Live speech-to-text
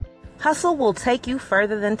Hustle will take you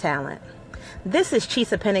further than talent. This is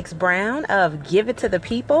Chisa Penix Brown of Give It to the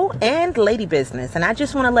People and Lady Business. And I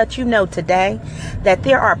just want to let you know today that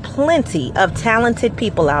there are plenty of talented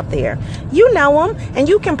people out there. You know them, and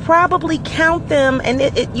you can probably count them, and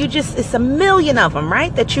it's a million of them,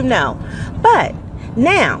 right, that you know. But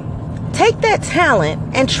now, take that talent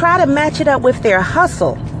and try to match it up with their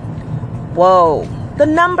hustle. Whoa. The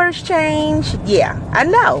numbers change. Yeah, I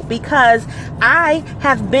know, because I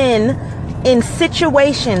have been in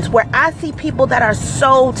situations where I see people that are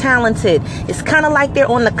so talented. It's kind of like they're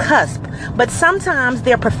on the cusp, but sometimes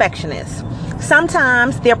they're perfectionists.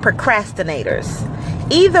 Sometimes they're procrastinators.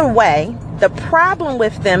 Either way, the problem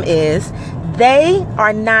with them is they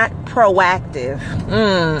are not proactive.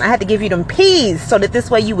 I had to give you them P's so that this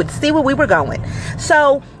way you would see where we were going.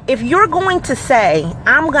 So if you're going to say,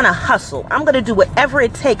 I'm going to hustle, I'm going to do whatever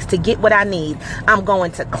it takes to get what I need. I'm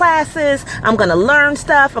going to classes, I'm going to learn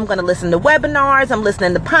stuff, I'm going to listen to webinars, I'm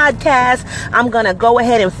listening to podcasts, I'm going to go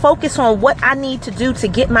ahead and focus on what I need to do to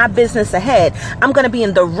get my business ahead. I'm going to be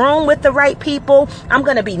in the room with the right people. I'm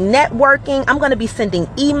going to be networking. I'm going to be sending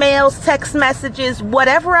emails, text messages,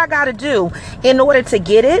 whatever I got to do in order to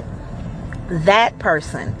get it. That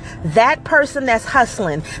person that's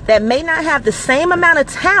hustling, that may not have the same amount of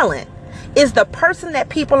talent, is the person that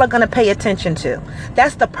people are going to pay attention to.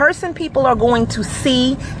 That's the person people are going to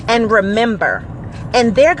see and remember.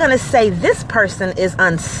 And they're going to say, this person is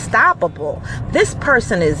unstoppable. This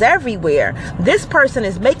person is everywhere. This person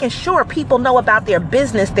is making sure people know about their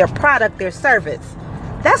business, their product, their service.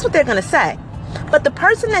 That's what they're going to say. But the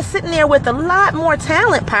person that's sitting there with a lot more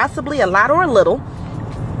talent, possibly a lot or a little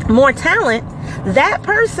more talent, that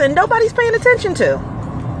person nobody's paying attention to.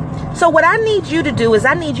 So what I need you to do is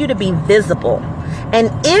I need you to be visible. And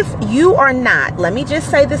if you are not, let me just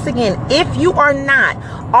say this again, if you are not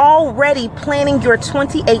already planning your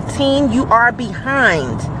 2018, you are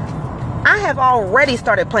behind. I have already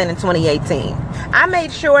started planning 2018. I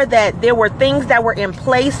made sure that there were things that were in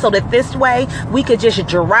place so that this way we could just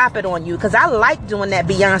drop it on you. Because I like doing that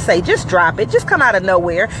Beyonce, just drop it, just come out of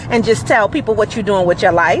nowhere and just tell people what you're doing with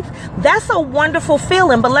your life. That's a wonderful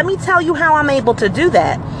feeling. But let me tell you how I'm able to do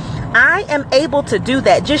that. I am able to do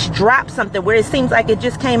that, just drop something where it seems like it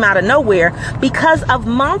just came out of nowhere, because of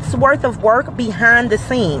months worth of work behind the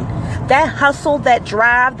scene. That hustle, that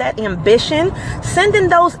drive, that ambition, sending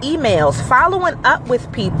those emails, following up with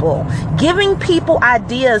people, giving people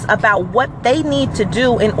ideas about what they need to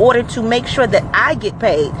do in order to make sure that I get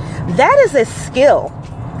paid. That is a skill.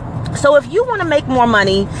 So if you want to make more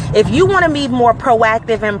money, if you want to be more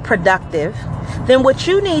proactive and productive, then what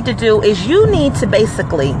you need to do is you need to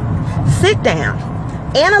basically sit down,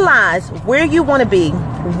 analyze where you want to be,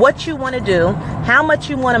 what you want to do, how much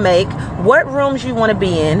you want to make, what rooms you want to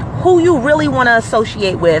be in, who you really want to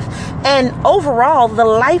associate with, and overall the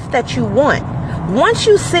life that you want. Once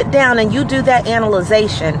you sit down and you do that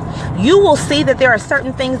analyzation, you will see that there are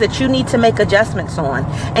certain things that you need to make adjustments on,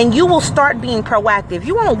 and you will start being proactive.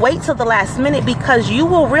 You won't wait till the last minute, because you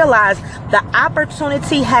will realize the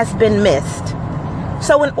opportunity has been missed.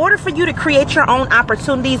 So in order for you to create your own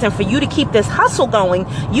opportunities and for you to keep this hustle going,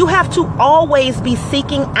 you have to always be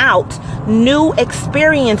seeking out new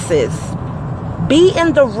experiences. Be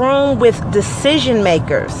in the room with decision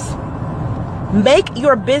makers. Make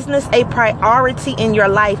your business a priority in your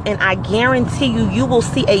life, and I guarantee you, you will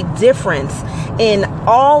see a difference in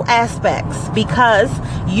all aspects, because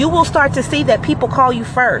you will start to see that people call you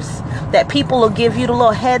first, that people will give you the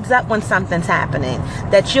little heads up when something's happening,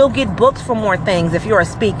 that you'll get booked for more things if you're a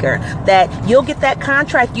speaker, that you'll get that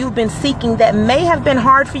contract you've been seeking that may have been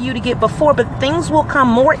hard for you to get before, but things will come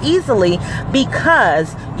more easily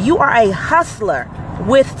because you are a hustler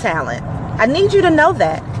with talent. I need you to know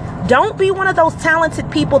that. Don't be one of those talented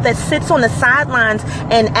people that sits on the sidelines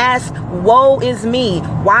and asks, woe is me.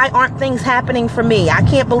 Why aren't things happening for me? I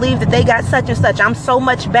can't believe that they got such and such. I'm so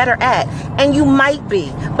much better at. And you might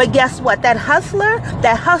be. But guess what? That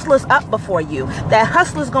hustler's up before you. That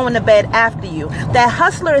hustler's going to bed after you. That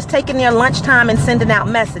hustler is taking their lunchtime and sending out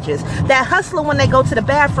messages. That hustler, when they go to the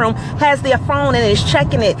bathroom, has their phone and is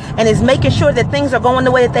checking it and is making sure that things are going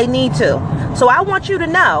the way that they need to. So I want you to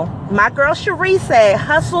know, my girl Cherie said,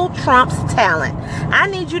 hustle trumps talent. I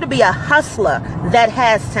need you to be a hustler that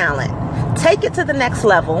has talent. Take it to the next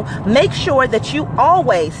level. Make sure that you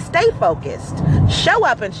always stay focused, show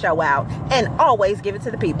up and show out, and always give it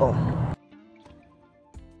to the people.